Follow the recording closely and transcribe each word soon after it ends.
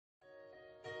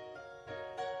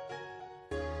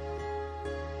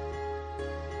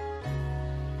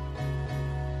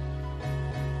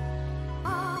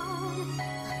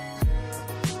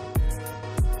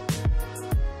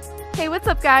Hey, what's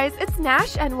up guys? It's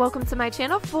Nash and welcome to my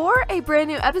channel for a brand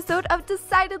new episode of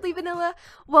Decidedly Vanilla.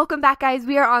 Welcome back guys,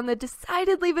 we are on the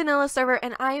Decidedly Vanilla server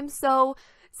and I am so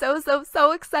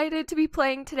excited to be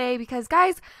playing today because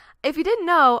guys, if you didn't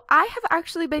know, I have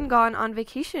actually been gone on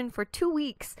vacation for 2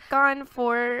 weeks. Gone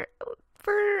for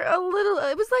a little,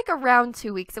 it was like around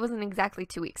 2 weeks. It wasn't exactly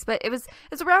 2 weeks, but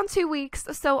it's around 2 weeks.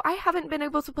 So I haven't been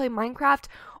able to play Minecraft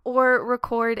or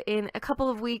record in a couple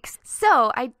of weeks.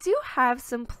 So I do have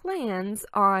some plans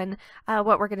on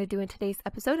what we're going to do in today's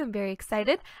episode. I'm very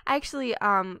excited. I actually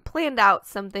planned out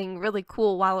something really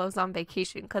cool while I was on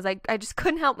vacation because I just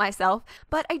couldn't help myself.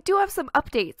 But I do have some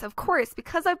updates, of course,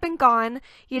 because I've been gone.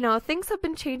 You know, things have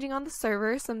been changing on the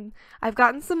server. I've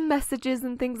gotten some messages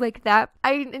and things like that.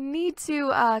 I need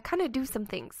to kind of do some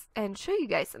things and show you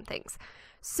guys some things.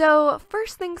 So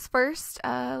first things first,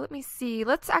 let me see,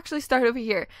 let's actually start over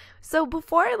here. So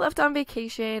before I left on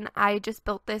vacation, I just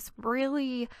built this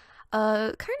really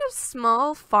kind of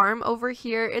small farm over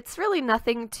here. It's really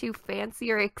nothing too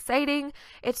fancy or exciting.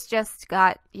 It's just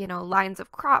got, you know, lines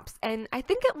of crops and I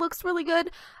think it looks really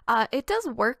good. It does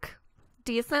work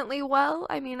decently well.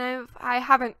 I mean, I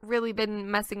haven't really been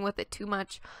messing with it too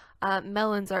much.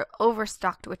 Melons are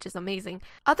overstocked, which is amazing.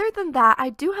 Other than that,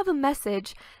 I do have a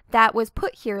message that was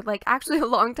put here, like actually a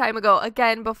long time ago,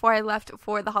 again, before I left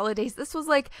for the holidays. This was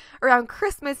like around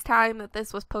Christmas time that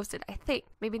this was posted, I think.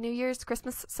 Maybe New Year's,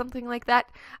 Christmas, something like that.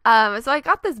 So I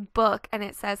got this book and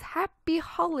it says, Happy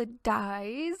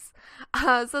Holidays.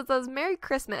 So it says, Merry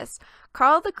Christmas.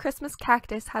 Carl the Christmas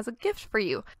Cactus has a gift for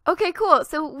you. Okay, cool.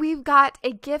 So we've got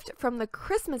a gift from the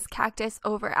Christmas Cactus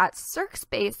over at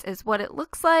Circspace is what it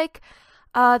looks like.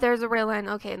 There's a rail line,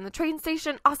 okay, in the train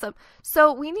station, awesome.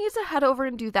 So we need to head over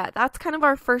and do that. That's kind of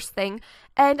our first thing.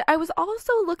 And I was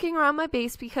also looking around my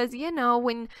base because, you know,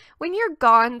 when you're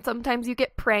gone, sometimes you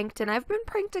get pranked, and I've been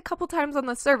pranked a couple times on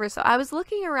the server, so I was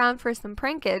looking around for some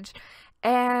prankage,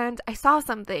 and I saw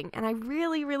something, and I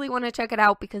really want to check it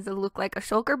out because it looked like a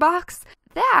shulker box.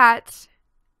 That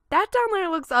down there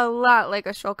looks a lot like a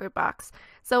shulker box.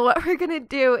 So what we're going to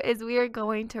do is we are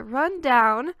going to run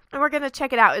down and we're going to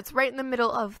check it out. It's right in the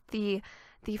middle of the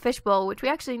fishbowl, which we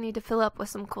actually need to fill up with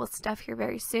some cool stuff here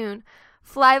very soon.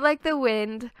 Fly like the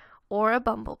wind or a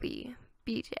bumblebee.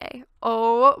 BJ.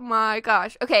 Oh my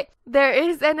gosh. Okay, there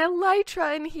is an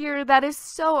elytra in here that is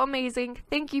so amazing.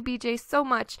 Thank you, BJ, so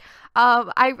much.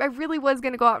 I really was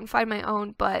going to go out and find my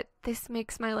own, but this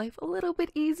makes my life a little bit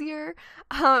easier.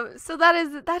 So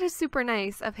that is super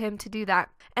nice of him to do that.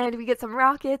 And we get some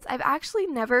rockets. I've actually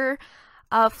never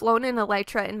flown an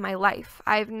elytra in my life.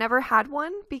 I've never had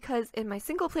one because in my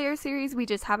single player series we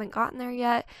just haven't gotten there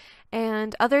yet,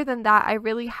 and other than that I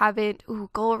really haven't. Ooh,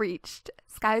 goal reached,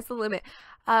 sky's the limit.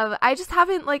 I just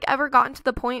haven't like ever gotten to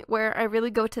the point where I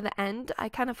really go to the end. I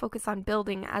kind of focus on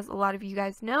building, as a lot of you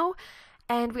guys know.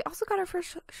 And we also got our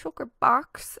first shulker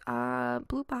box,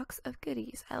 blue box of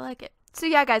goodies. I like it. So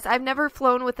yeah guys, I've never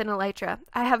flown with an elytra.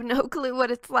 I have no clue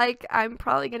what it's like. I'm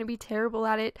probably going to be terrible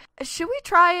at it. Should we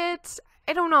try it?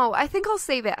 I don't know. I think I'll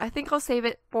save it. I think I'll save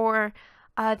it for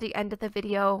the end of the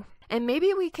video. And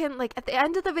maybe we can, like, at the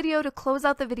end of the video, to close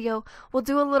out the video, we'll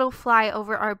do a little fly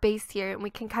over our base here and we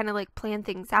can kind of like plan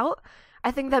things out.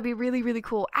 I think that'd be really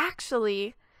cool.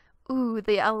 Actually, ooh,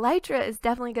 the elytra is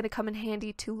definitely going to come in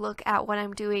handy to look at what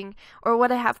I'm doing or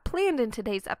what I have planned in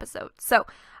today's episode. So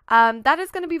that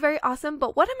is going to be very awesome.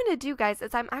 But what I'm going to do, guys,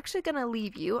 is I'm actually going to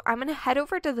leave you. I'm going to head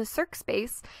over to the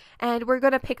Circspace and we're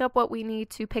going to pick up what we need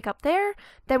to pick up there.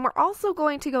 Then we're also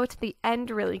going to go to the end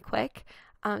really quick.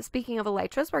 Speaking of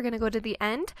elytras, we're going to go to the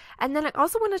end, and then I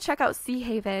also want to check out Sea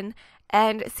Haven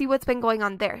and see what's been going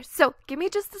on there. So give me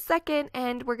just a second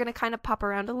and we're going to kind of pop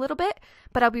around a little bit,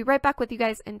 but I'll be right back with you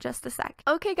guys in just a sec.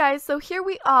 Okay guys, so here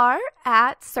we are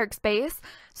at Circspace.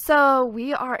 So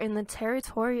we are in the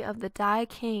territory of the Dye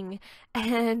King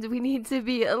and we need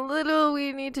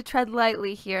to tread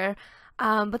lightly here.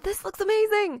 But this looks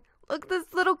amazing. Look, this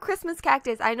little Christmas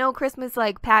cactus. I know Christmas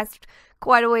like passed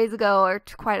quite a ways ago or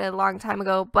quite a long time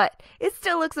ago, but it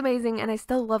still looks amazing and I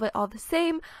still love it all the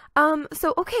same.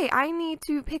 So okay, I need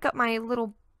to pick up my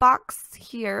little box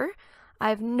here. I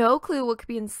have no clue what could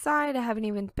be inside. I haven't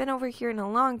even been over here in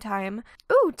a long time.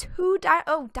 Ooh,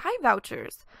 dye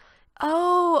vouchers.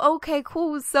 Oh, okay,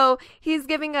 cool. So he's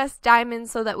giving us diamonds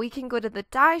so that we can go to the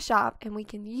dye shop and we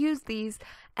can use these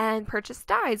and purchase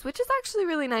dyes, which is actually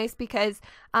really nice because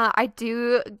I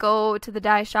do go to the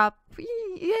dye shop,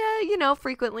 yeah, you know,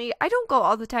 frequently. I don't go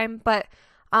all the time, but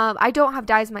I don't have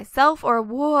dyes myself. Or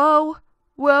whoa,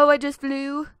 I just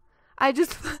flew. I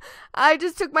just I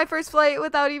just took my first flight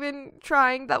without even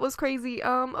trying. That was crazy.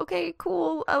 Okay,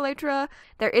 cool, elytra.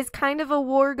 There is kind of a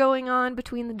war going on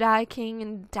between the Dye King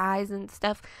and dyes and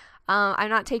stuff. I'm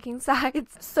not taking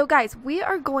sides. So guys, we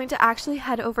are going to actually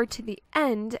head over to the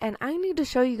end, and I need to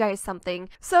show you guys something.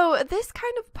 So this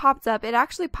kind of popped up. It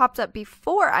actually popped up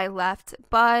before I left,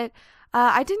 but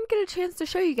I didn't get a chance to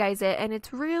show you guys it, and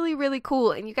it's really, really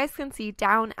cool. And you guys can see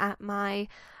down at my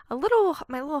little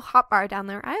hotbar down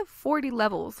there, I have 40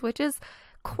 levels, which is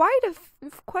quite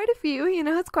a few, you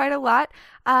know, it's quite a lot.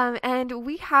 And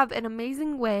we have an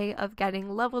amazing way of getting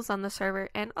levels on the server,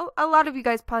 and a lot of you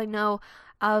guys probably know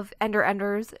of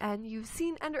enders, and you've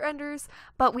seen enders,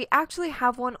 but we actually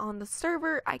have one on the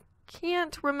server. I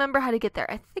can't remember how to get there.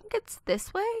 I think it's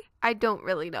this way. I don't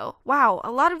really know. Wow,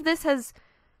 a lot of this has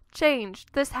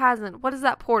changed. This hasn't. What is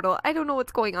that portal? I don't know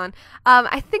what's going on.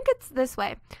 I think it's this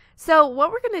way. So what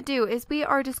we're going to do is we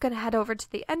are just going to head over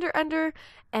to the ender,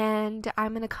 and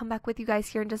I'm going to come back with you guys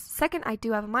here in just a second. I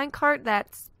do have a minecart.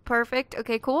 That's perfect.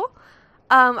 Okay, cool.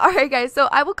 Alright guys, so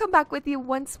I will come back with you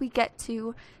once we get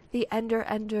to the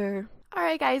ender.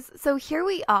 Alright guys, so here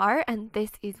we are, and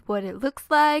this is what it looks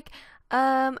like.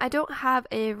 I don't have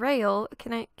a rail.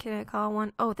 Can I call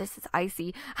one? Oh, this is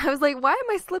icy. I was like, why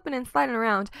am I slipping and sliding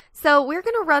around? So we're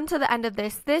gonna run to the end of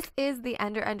this. This is the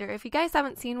ender. If you guys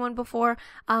haven't seen one before,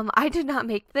 I did not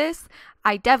make this.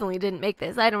 I definitely didn't make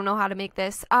this. I don't know how to make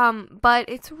this. But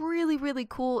it's really, really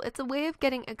cool. It's a way of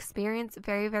getting experience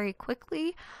very, very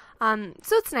quickly.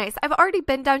 So it's nice. I've already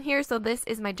been down here, so this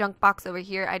is my junk box over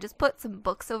here. I just put some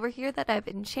books over here that I've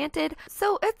enchanted.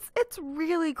 So it's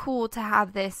really cool to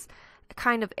have this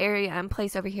kind of area and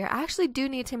place over here. I actually do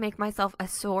need to make myself a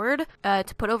sword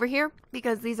to put over here,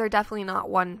 because these are definitely not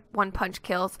one punch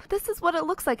kills. This is what it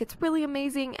looks like. It's really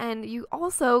amazing, and you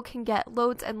also can get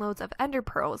loads and loads of ender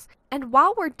pearls. And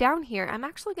while we're down here, I'm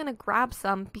actually going to grab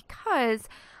some because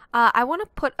I want to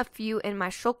put a few in my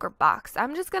shulker box.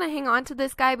 I'm just going to hang on to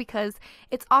this guy because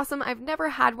it's awesome. I've never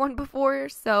had one before,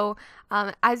 so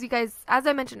as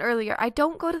I mentioned earlier, I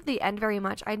don't go to the end very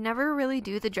much. I never really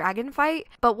do the dragon fight,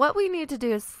 but what we need to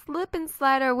do is slip and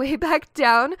slide our way back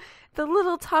down the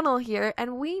little tunnel here,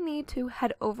 and we need to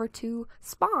head over to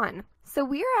spawn. So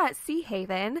we are at Sea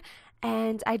Haven,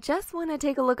 and I just want to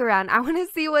take a look around. I want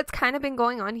to see what's kind of been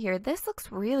going on here. This looks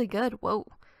really good. Whoa.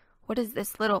 What is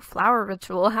this little flower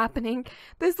ritual happening?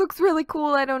 This looks really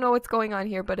cool. I don't know what's going on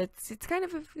here, but it's kind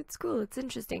of, it's cool. It's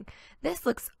interesting. This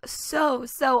looks so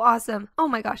awesome. Oh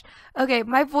my gosh. Okay,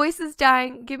 my voice is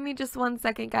dying. Give me just 1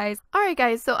 second, guys. Alright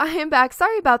guys, so I am back.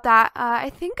 Sorry about that. I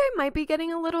think I might be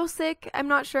getting a little sick. I'm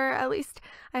not sure. At least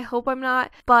I hope I'm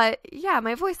not. But yeah,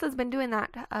 my voice has been doing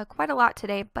that quite a lot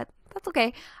today, but that's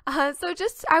okay. I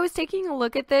was taking a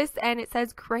look at this, and it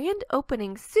says grand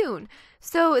opening soon.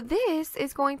 So this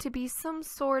is going to be some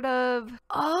sort of,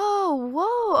 oh,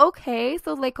 whoa, okay.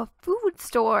 So like a food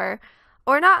store,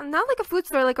 or not like a food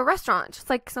store, like a restaurant, just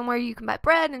like somewhere you can buy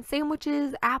bread and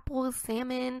sandwiches, apples,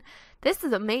 salmon. This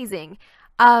is amazing.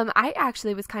 I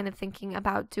actually was kind of thinking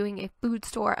about doing a food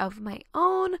store of my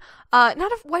own. Why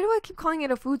do I keep calling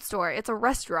it a food store? It's a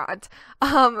restaurant.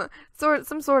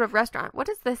 Some sort of restaurant. What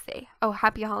does this say? Oh,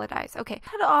 happy holidays. Okay,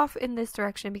 head off in this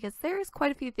direction because there's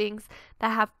quite a few things that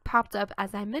have popped up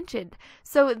as I mentioned.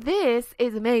 So this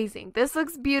is amazing. This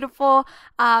looks beautiful.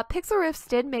 Pixel Riffs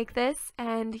did make this,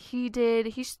 and he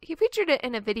featured it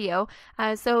in a video.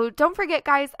 So don't forget,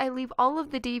 guys, I leave all of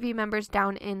the DV members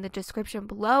down in the description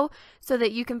below so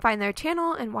that you can find their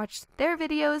channel and watch their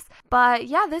videos. But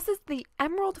yeah, this is the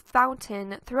Emerald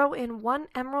Fountain. Throw in 1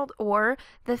 emerald ore.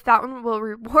 The fountain will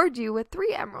reward you with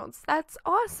 3 emeralds. That's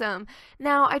awesome.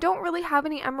 Now, I don't really have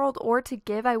any emerald ore to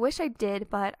give. I wish I did,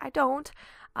 but I don't.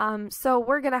 So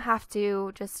we're gonna have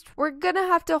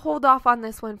to hold off on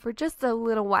this one for just a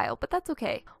little while, but that's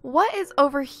okay. What is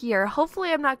over here?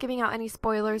 Hopefully I'm not giving out any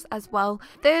spoilers as well.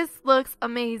 This looks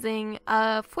amazing.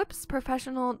 Flips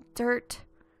professional dirt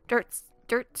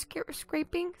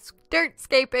scraping.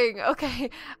 Okay,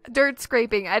 dirt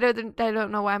scraping. I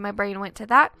don't know why my brain went to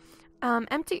that.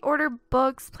 Empty order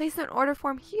books. Place an order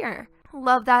form here.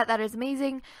 Love that. That is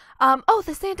amazing. Oh,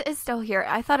 the Santa is still here.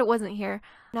 I thought it wasn't here.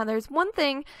 Now, there's one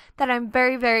thing that I'm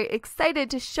very, very excited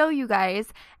to show you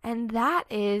guys, and that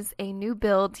is a new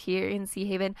build here in Sea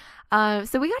Haven.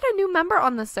 So we got a new member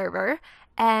on the server,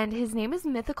 and his name is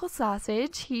Mythical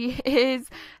Sausage. He is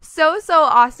so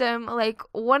awesome. Like,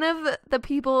 one of the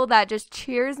people that just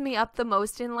cheers me up the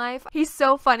most in life. He's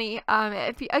so funny.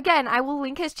 Again, I will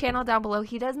link his channel down below.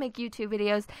 He does make YouTube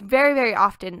videos very, very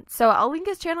often. So I'll link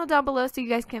his channel down below so you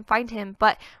guys can find him.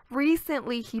 But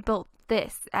recently he built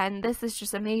this, and this is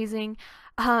just amazing.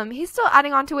 He's still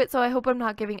adding on to it, so I hope I'm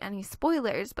not giving any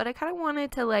spoilers, but I kind of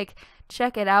wanted to like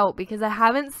check it out because I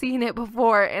haven't seen it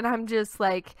before and I'm just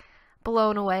like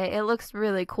blown away. It looks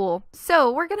really cool.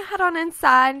 So we're gonna head on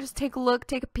inside and just take a look,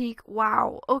 take a peek.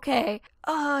 Wow, okay.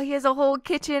 Oh, he has a whole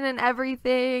kitchen and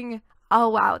everything. Oh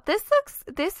wow, this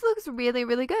looks really,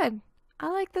 really good. I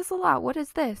like this a lot. What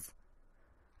is this?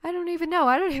 I don't even know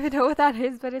what that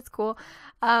is, but it's cool.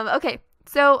 Okay,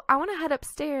 so I want to head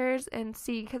upstairs and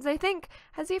see, because I think,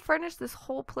 has he furnished this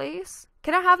whole place?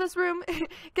 Can I have this room?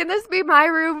 Can this be my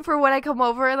room for when I come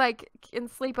over, like, and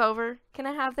sleep over? Can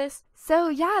I have this? So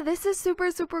yeah, this is super,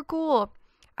 super cool.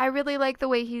 I really like the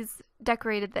way he's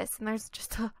decorated this, and there's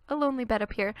just a lonely bed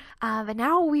up here. But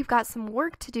now we've got some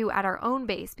work to do at our own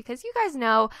base, because you guys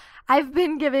know I've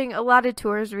been giving a lot of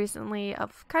tours recently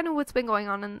of kind of what's been going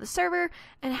on in the server,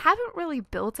 and haven't really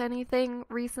built anything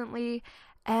recently,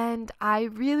 and I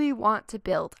really want to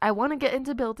build. I want to get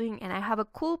into building, and I have a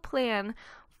cool plan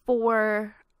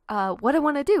for what I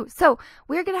want to do. So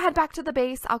we're gonna head back to the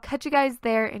base. I'll catch you guys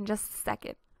there in just a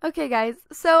second. Okay guys,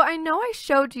 so I know I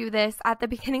showed you this at the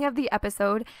beginning of the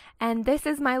episode, and this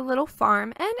is my little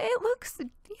farm, and it looks, you know,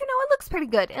 it looks pretty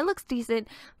good. It looks decent,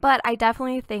 but I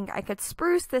definitely think I could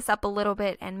spruce this up a little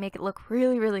bit and make it look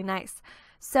really, really nice.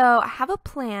 So I have a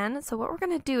plan. So what we're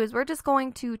going to do is we're just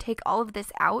going to take all of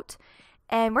this out,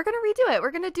 and we're going to redo it. We're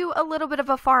going to do a little bit of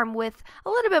a farm with a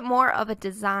little bit more of a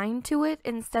design to it,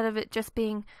 instead of it just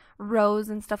being rows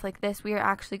and stuff like this. We are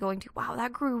actually going to, wow,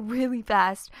 that grew really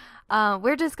fast.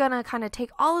 We're just gonna kind of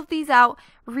take all of these out,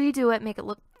 redo it, make it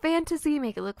look fantasy,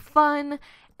 make it look fun,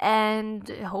 and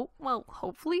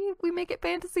hopefully we make it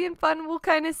fantasy and fun. We'll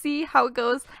kind of see how it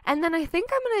goes. And then I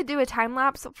think I'm gonna do a time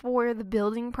lapse for the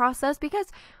building process, because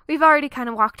we've already kind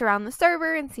of walked around the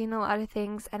server and seen a lot of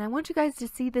things, and I want you guys to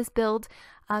see this build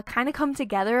kind of come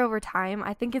together over time.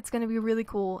 I think it's gonna be really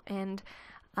cool, and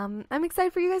I'm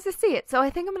excited for you guys to see it. So I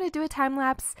think I'm going to do a time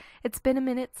lapse. It's been a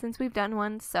minute since we've done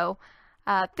one, so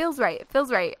feels right.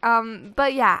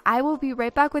 But yeah, I will be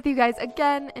right back with you guys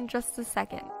again in just a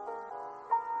second.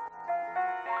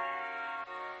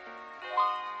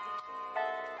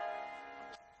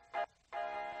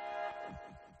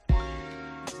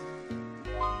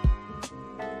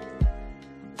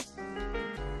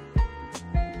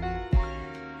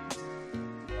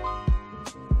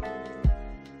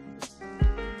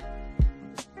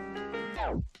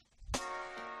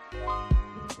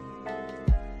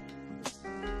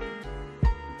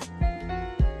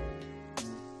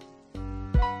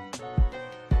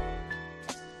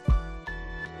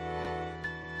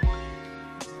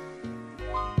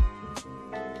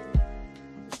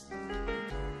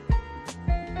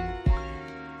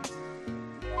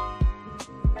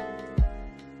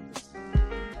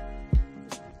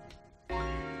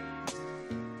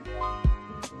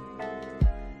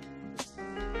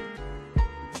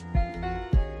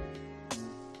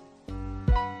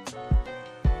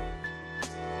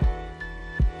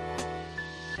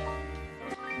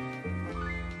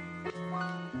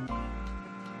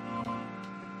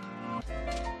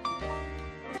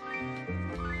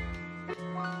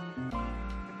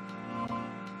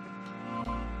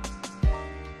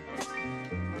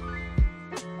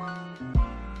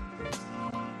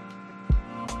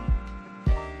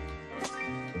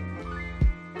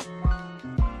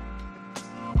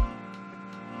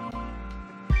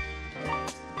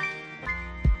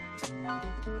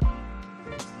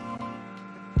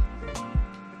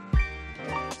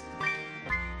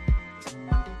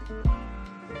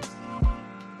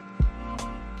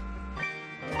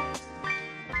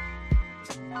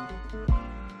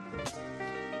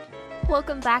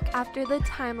 Welcome back after the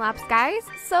time lapse, guys.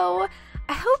 So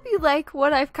I hope you like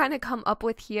what I've kind of come up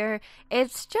with here.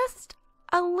 It's just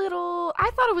a little, I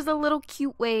thought it was a little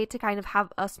cute way to kind of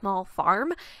have a small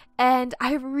farm, and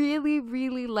I really,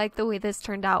 really like the way this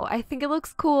turned out. I think it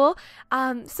looks cool.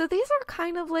 So these are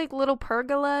kind of like little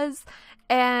pergolas,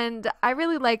 and I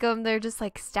really like them. They're just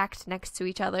like stacked next to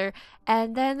each other,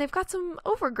 and then they've got some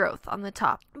overgrowth on the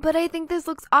top. But I think this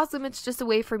looks awesome. It's just a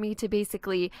way for me to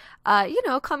basically, you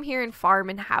know, come here and farm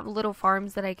and have little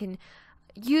farms that I can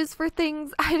use for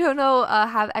things, I don't know,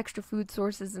 have extra food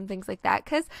sources and things like that,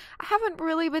 because I haven't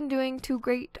really been doing too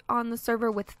great on the server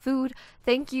with food.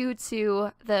 Thank you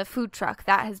to the food truck.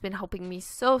 That has been helping me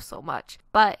so much.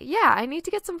 But yeah, I need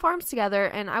to get some farms together,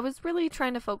 and I was really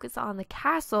trying to focus on the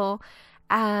castle,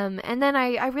 and then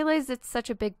I realized it's such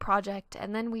a big project,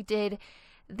 and then we did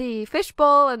the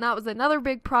fishbowl, and that was another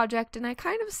big project, and I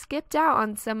kind of skipped out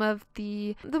on some of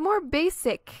the more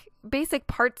basic basic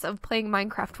parts of playing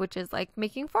Minecraft, which is like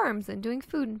making farms and doing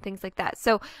food and things like that.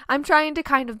 So I'm trying to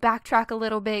kind of backtrack a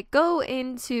little bit, go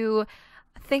into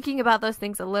thinking about those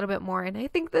things a little bit more, and I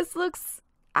think this looks,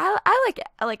 I like it.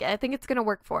 I like it. I think it's gonna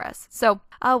work for us. So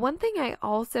one thing I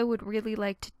also would really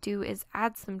like to do is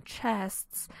add some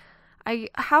chests. I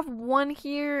have one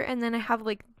here, and then I have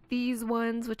like these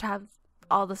ones which have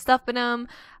all the stuff in them.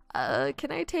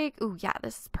 Can I take, oh yeah,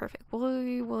 this is perfect.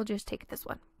 We will just take this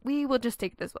one. We will just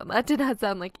take this one. That did not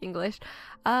sound like English.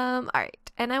 All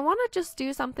right, and I want to just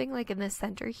do something like in the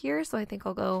center here, so I think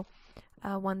I'll go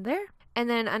one there, and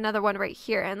then another one right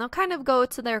here, and they'll kind of go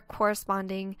to their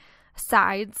corresponding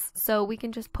sides, so we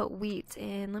can just put wheat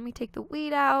in. Let me take the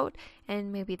wheat out,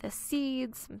 and maybe the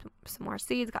seeds, some more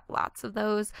seeds, got lots of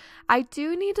those. I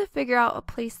do need to figure out a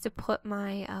place to put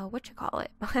my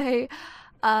my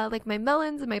like my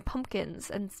melons and my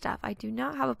pumpkins and stuff. I do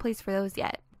not have a place for those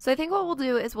yet, so I think what we'll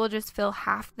do is we'll just fill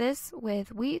half this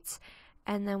with wheat,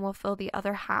 and then we'll fill the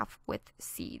other half with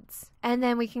seeds, and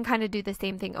then we can kind of do the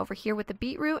same thing over here with the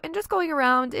beetroot and just going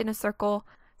around in a circle.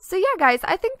 So yeah, guys,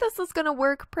 I think this is going to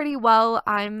work pretty well.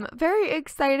 I'm very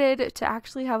excited to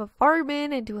actually have a farm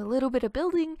in and do a little bit of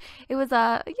building. It was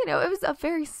a, it was a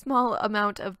very small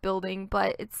amount of building,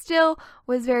 but it still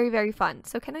was very, very fun.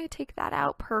 So can I take that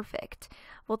out? Perfect.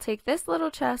 We'll take this little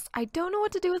chest. I don't know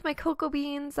what to do with my cocoa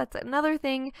beans. That's another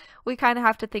thing we kind of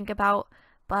have to think about,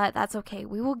 but that's okay.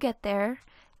 We will get there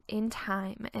in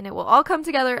time, and it will all come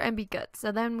together and be good.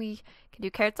 So then we can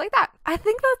do carrots like that. I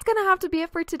think that's gonna have to be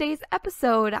it for today's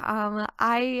episode.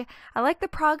 I like the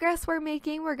progress we're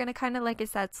making. We're gonna kind of, like I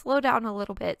said, slow down a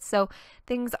little bit, so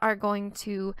things are going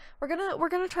to, we're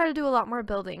gonna try to do a lot more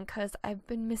building, because I've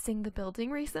been missing the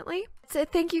building recently. So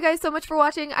thank you guys so much for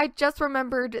watching. I just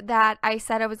remembered that I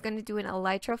said I was going to do an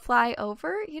elytra fly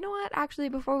over. You know what, actually,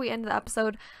 before we end the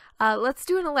episode, let's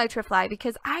do an elytra fly,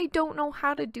 because I don't know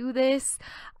how to do this.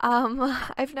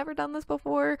 I've never done this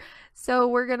before, so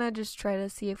we're gonna just try to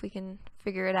see if we can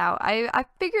figure it out. I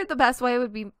figured the best way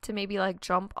would be to maybe like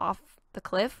jump off the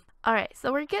cliff. Alright,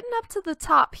 so we're getting up to the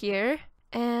top here,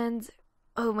 and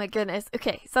oh my goodness.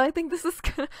 Okay, so I think this is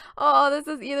gonna, this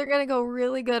is either gonna go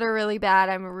really good or really bad.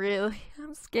 I'm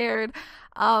scared.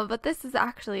 But this is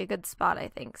actually a good spot, I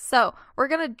think. So we're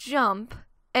gonna jump.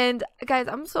 And guys,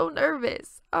 I'm so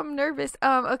nervous. I'm nervous.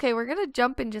 Okay, we're gonna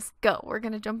jump and just go. We're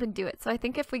gonna jump and do it. So I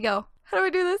think if we go, how do I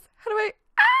do this? How do I,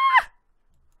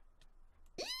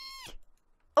 Eee!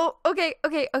 Oh, okay.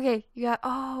 Okay.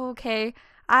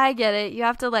 I get it. You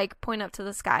have to like point up to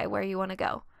the sky where you want to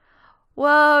go.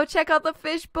 Whoa, check out the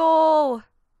fishbowl.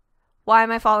 Why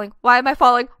am I falling? Why am I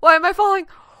falling?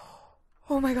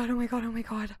 Oh my god.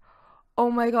 Oh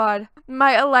my god.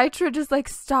 My elytra just like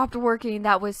stopped working.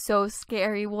 That was so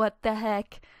scary. What the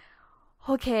heck?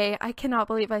 Okay, I cannot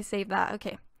believe I saved that.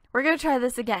 Okay, we're gonna try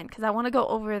this again, because I want to go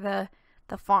over the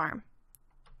farm.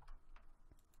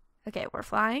 Okay, we're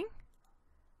flying.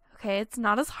 Okay, it's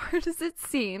not as hard as it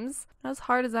seems. Not as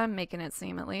hard as I'm making it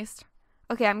seem, at least.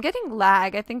 Okay, I'm getting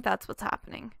lag. I think that's what's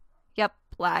happening. Yep,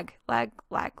 lag.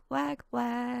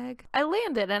 I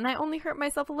landed and I only hurt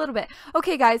myself a little bit.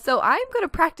 Okay, guys, so I'm going to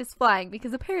practice flying,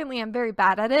 because apparently I'm very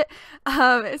bad at it.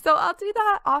 So I'll do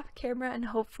that off camera and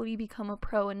hopefully become a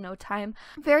pro in no time.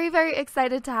 Very, very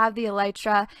excited to have the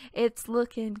elytra. It's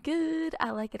looking good. I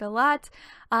like it a lot.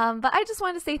 But I just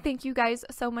want to say thank you guys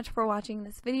so much for watching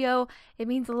this video. It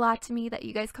means a lot to me that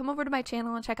you guys come over to my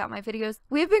channel and check out my videos.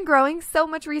 We've been growing so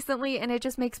much recently, and it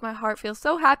just makes my heart feel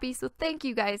so happy. So thank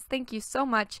you guys. Thank you so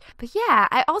much. But yeah,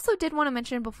 I also did want to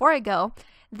mention before I go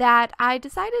that I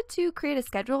decided to create a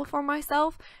schedule for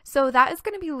myself. So that is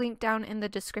going to be linked down in the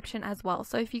description as well.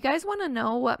 So if you guys want to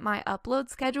know what my upload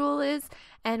schedule is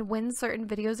and when certain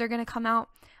videos are going to come out,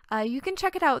 you can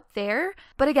check it out there.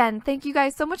 But again, thank you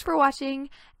guys so much for watching,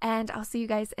 and I'll see you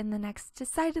guys in the next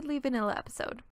Decidedly Vanilla episode.